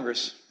need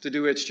Congress to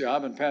do its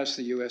job and pass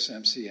the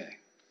USMCA.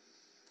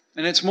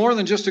 And it's more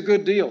than just a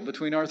good deal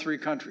between our three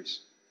countries.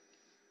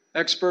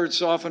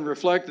 Experts often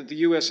reflect that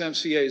the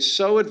USMCA is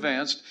so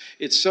advanced,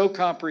 it's so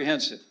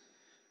comprehensive,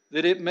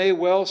 that it may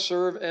well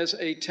serve as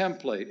a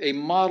template, a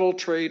model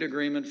trade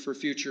agreement for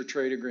future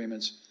trade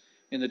agreements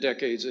in the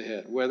decades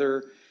ahead,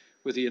 whether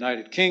with the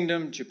United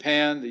Kingdom,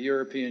 Japan, the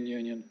European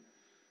Union,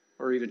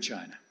 or even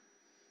China.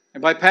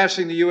 And by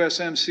passing the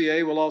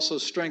USMCA, we'll also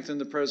strengthen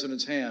the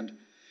President's hand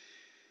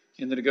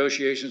in the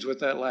negotiations with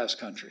that last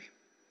country.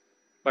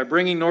 By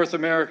bringing North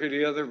America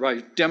together,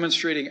 by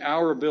demonstrating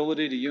our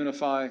ability to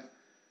unify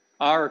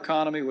our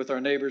economy with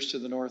our neighbors to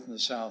the north and the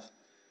south,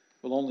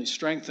 will only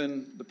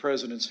strengthen the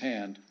President's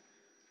hand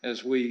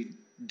as we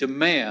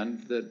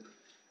demand that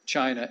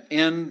China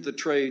end the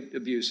trade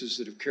abuses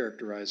that have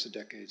characterized the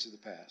decades of the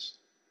past.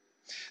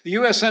 The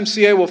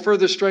USMCA will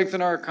further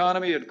strengthen our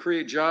economy and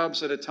create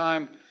jobs at a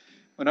time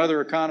when other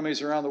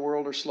economies around the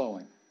world are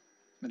slowing.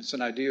 And it's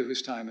an idea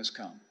whose time has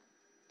come.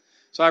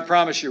 So I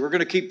promise you, we're going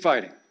to keep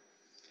fighting.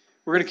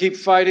 We're going to keep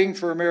fighting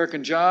for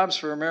American jobs,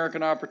 for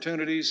American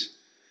opportunities,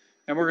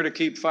 and we're going to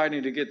keep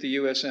fighting to get the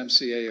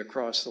USMCA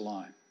across the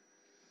line.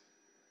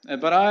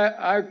 But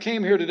I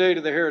came here today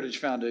to the Heritage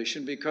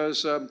Foundation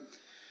because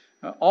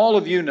all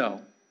of you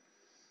know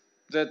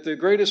that the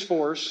greatest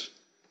force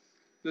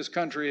this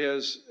country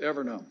has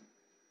ever known,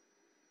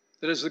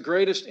 that has the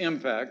greatest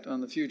impact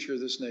on the future of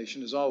this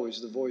nation, is always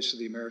the voice of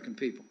the American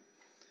people.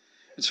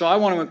 And so I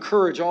want to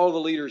encourage all the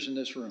leaders in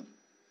this room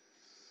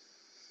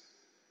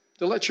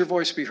to let your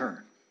voice be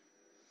heard.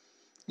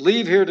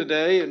 Leave here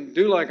today and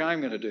do like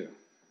I'm going to do.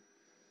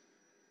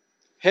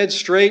 Head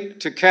straight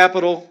to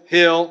Capitol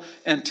Hill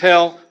and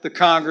tell the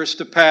Congress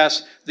to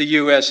pass the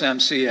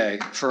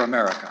USMCA for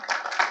America.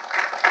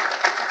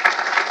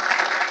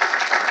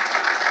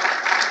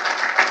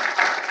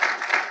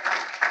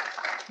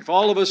 If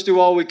all of us do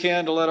all we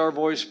can to let our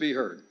voice be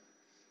heard,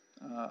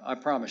 I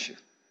promise you,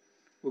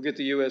 we'll get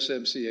the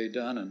USMCA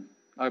done, and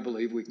I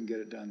believe we can get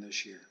it done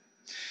this year.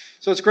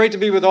 So it's great to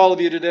be with all of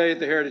you today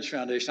at the Heritage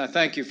Foundation. I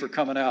thank you for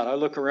coming out. I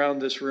look around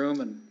this room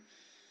and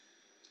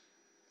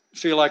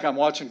feel like I'm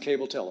watching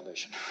cable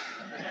television.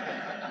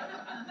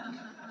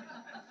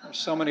 There's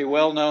so many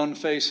well-known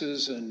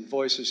faces and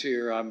voices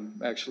here.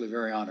 I'm actually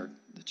very honored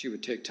that you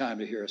would take time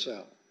to hear us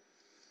out.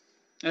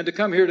 And to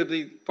come here to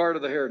be part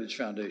of the Heritage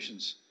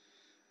Foundation's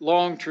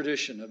long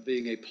tradition of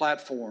being a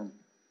platform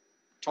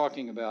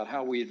talking about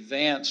how we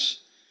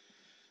advance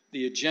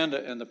the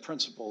agenda and the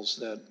principles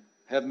that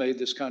have made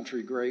this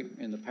country great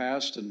in the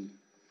past and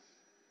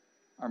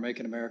are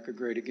making America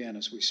great again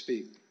as we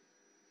speak.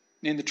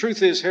 And the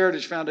truth is,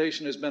 Heritage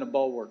Foundation has been a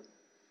bulwark.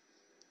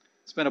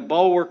 It's been a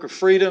bulwark of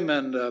freedom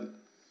and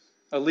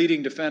a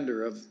leading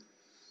defender of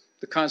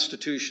the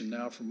Constitution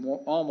now for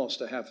almost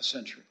a half a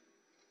century.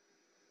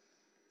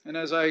 And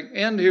as I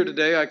end here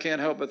today, I can't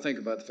help but think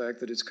about the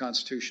fact that it's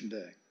Constitution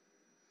Day.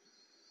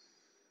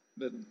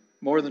 That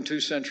more than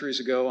 2 centuries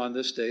ago on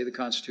this day, the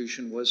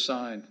Constitution was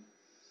signed.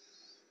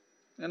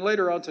 And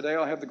later on today,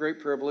 I'll have the great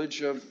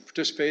privilege of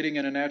participating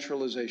in a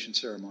naturalization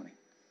ceremony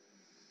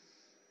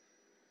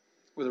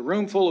with a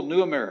room full of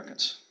new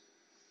Americans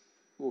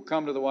who will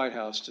come to the White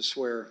House to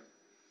swear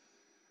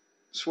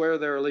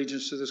their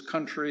allegiance to this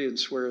country and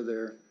swear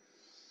their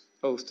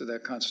oath to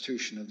that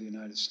Constitution of the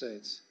United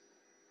States.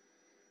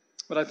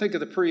 But I think of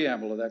the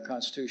preamble of that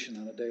Constitution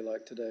on a day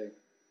like today,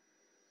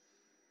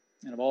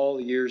 and of all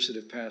the years that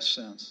have passed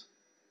since.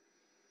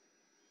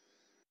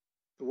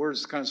 The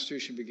words the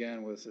Constitution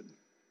began with it.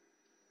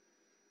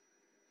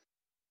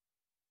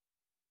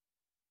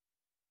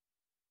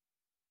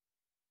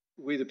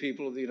 We, the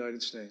people of the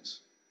United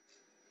States,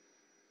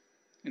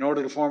 in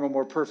order to form a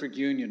more perfect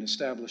union,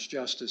 establish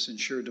justice,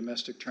 ensure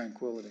domestic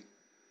tranquility,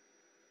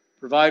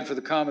 provide for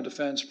the common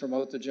defense,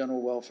 promote the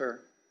general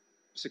welfare,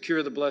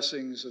 secure the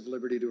blessings of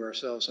liberty to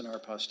ourselves and our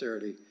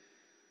posterity,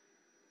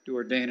 do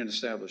ordain and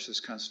establish this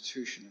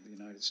Constitution of the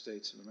United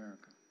States of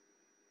America.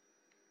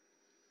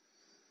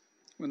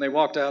 When they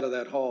walked out of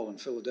that hall in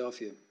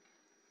Philadelphia,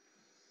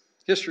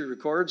 history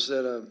records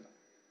that a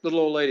little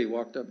old lady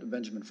walked up to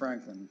Benjamin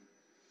Franklin,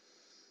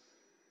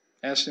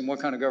 asked him what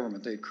kind of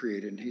government they'd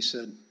created, and he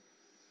said,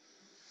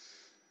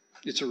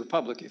 "It's a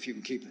republic if you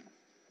can keep it."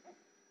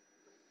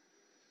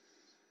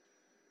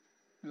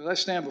 As I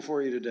stand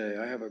before you today,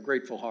 I have a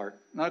grateful heart,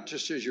 not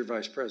just as your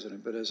vice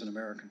president, but as an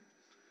American,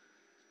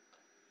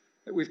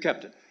 that we've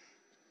kept it.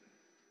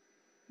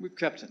 We've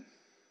kept it.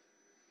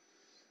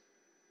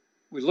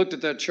 We looked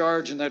at that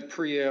charge and that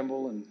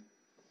preamble, and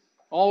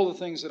all the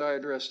things that I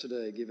addressed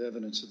today give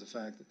evidence of the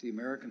fact that the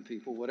American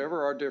people,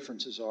 whatever our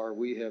differences are,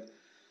 we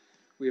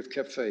have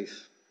kept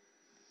faith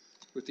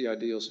with the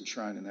ideals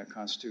enshrined in that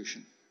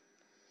Constitution.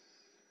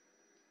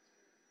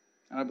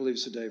 And I believe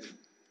it's a day of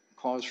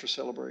cause for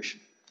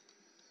celebration,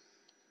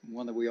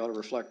 one that we ought to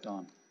reflect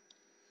on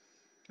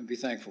and be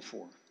thankful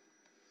for.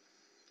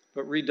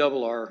 But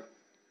redouble our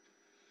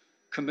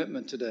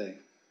commitment today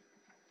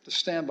to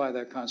stand by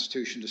that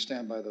Constitution, to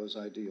stand by those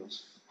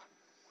ideals.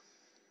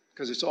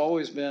 Because it's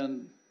always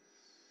been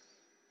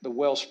the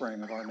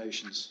wellspring of our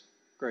nation's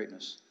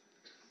greatness.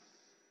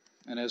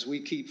 And as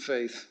we keep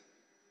faith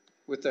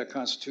with that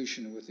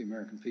Constitution and with the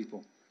American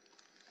people,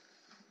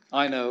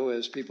 I know,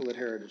 as people at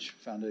Heritage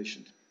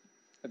Foundation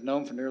have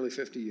known for nearly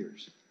 50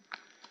 years,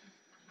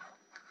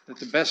 that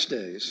the best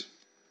days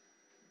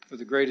for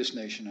the greatest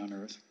nation on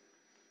earth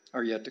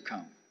are yet to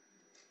come.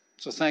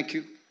 So thank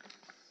you.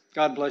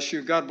 God bless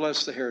you. God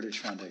bless the Heritage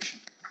Foundation.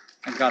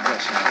 And God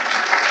bless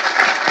America.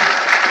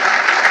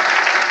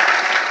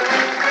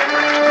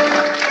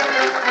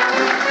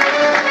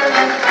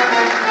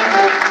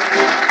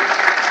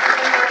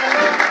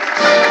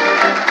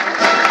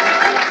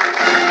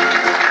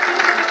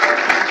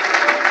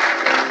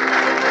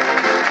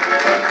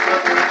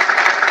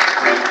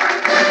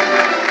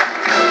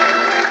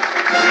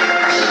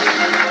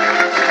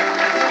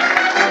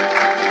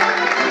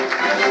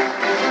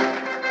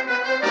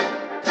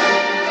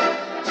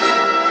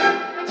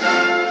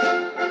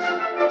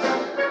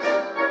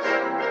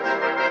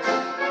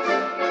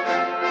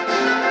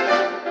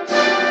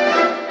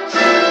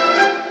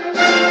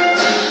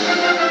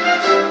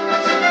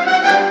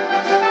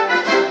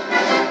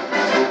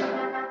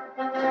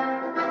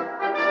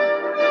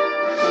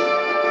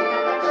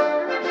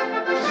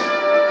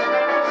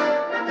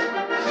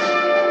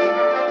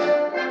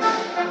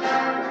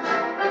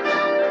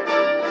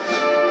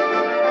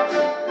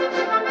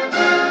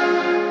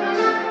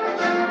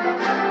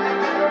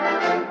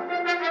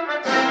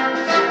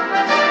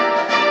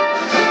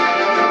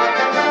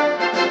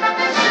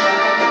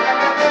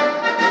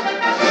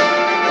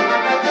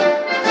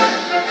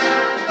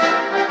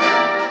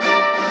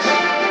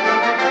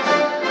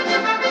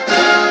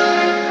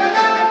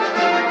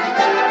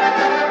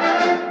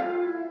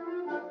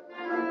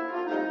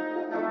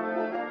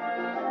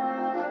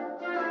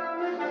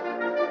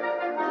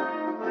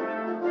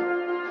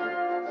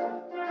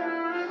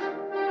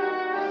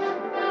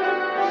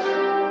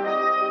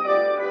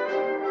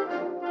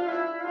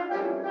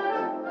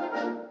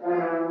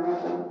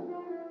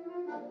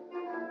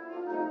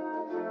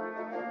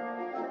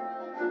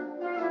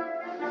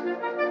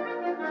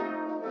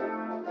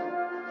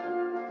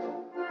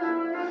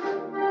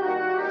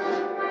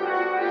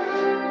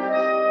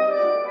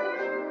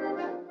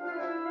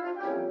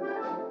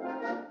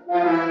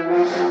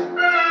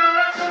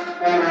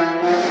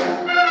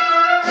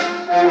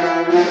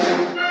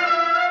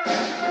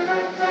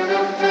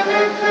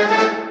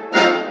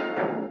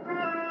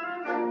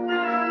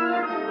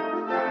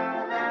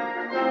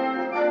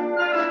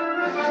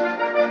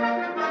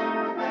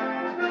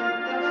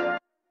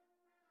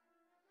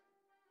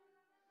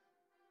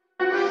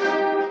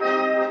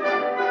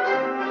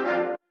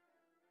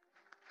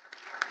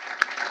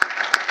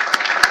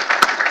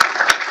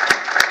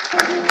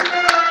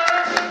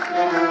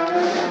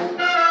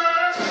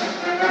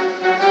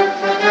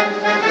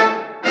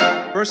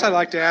 First, I'd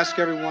like to ask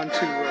everyone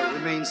to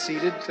remain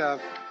seated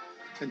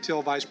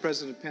until Vice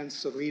President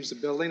Pence leaves the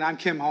building. I'm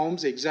Kim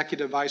Holmes, the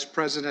Executive Vice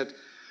President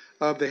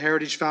of the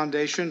Heritage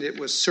Foundation. It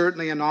was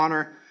certainly an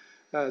honor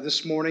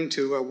this morning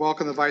to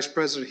welcome the Vice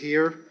President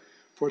here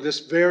for this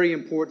very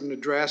important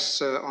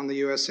address on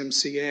the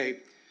USMCA.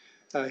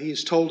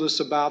 He's told us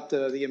about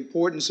the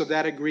importance of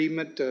that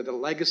agreement, the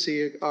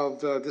legacy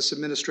of this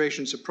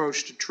administration's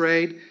approach to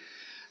trade.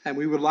 And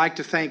we would like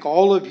to thank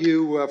all of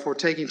you for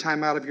taking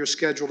time out of your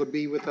schedule to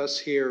be with us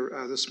here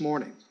this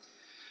morning.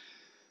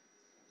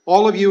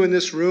 All of you in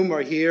this room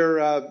are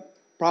here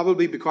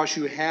probably because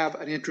you have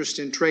an interest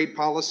in trade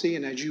policy,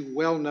 and as you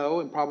well know,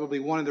 and probably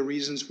one of the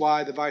reasons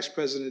why the Vice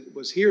President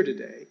was here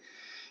today,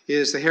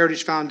 is the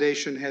Heritage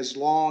Foundation has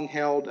long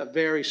held a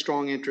very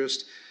strong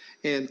interest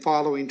in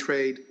following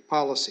trade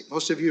policy.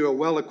 Most of you are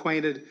well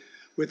acquainted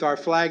with our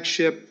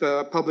flagship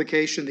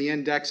publication, the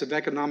Index of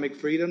Economic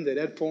Freedom, that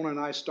Ed Fuller and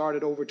I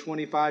started over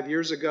 25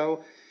 years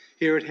ago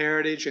here at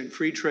Heritage, and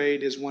free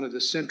trade is one of the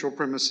central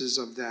premises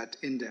of that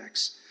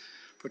index.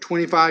 For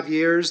 25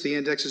 years, the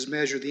index has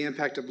measured the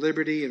impact of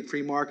liberty and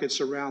free markets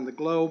around the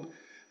globe,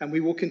 and we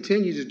will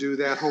continue to do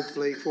that,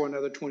 hopefully, for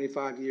another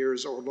 25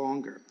 years or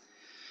longer.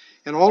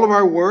 In all of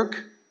our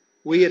work,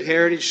 we at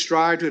Heritage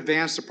strive to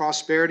advance the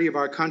prosperity of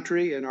our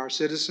country and our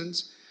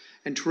citizens,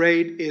 and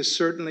trade is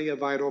certainly a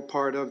vital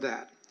part of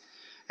that.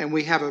 And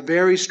we have a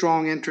very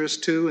strong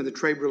interest, too, in the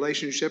trade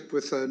relationship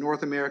with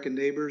North American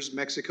neighbors,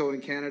 Mexico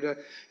and Canada,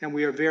 and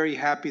we are very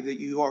happy that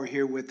you are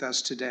here with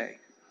us today.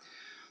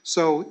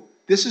 So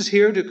this is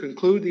here to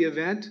conclude the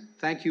event.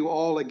 Thank you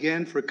all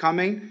again for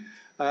coming.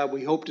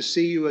 We hope to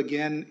see you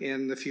again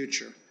in the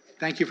future.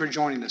 Thank you for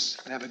joining us,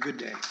 and have a good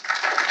day.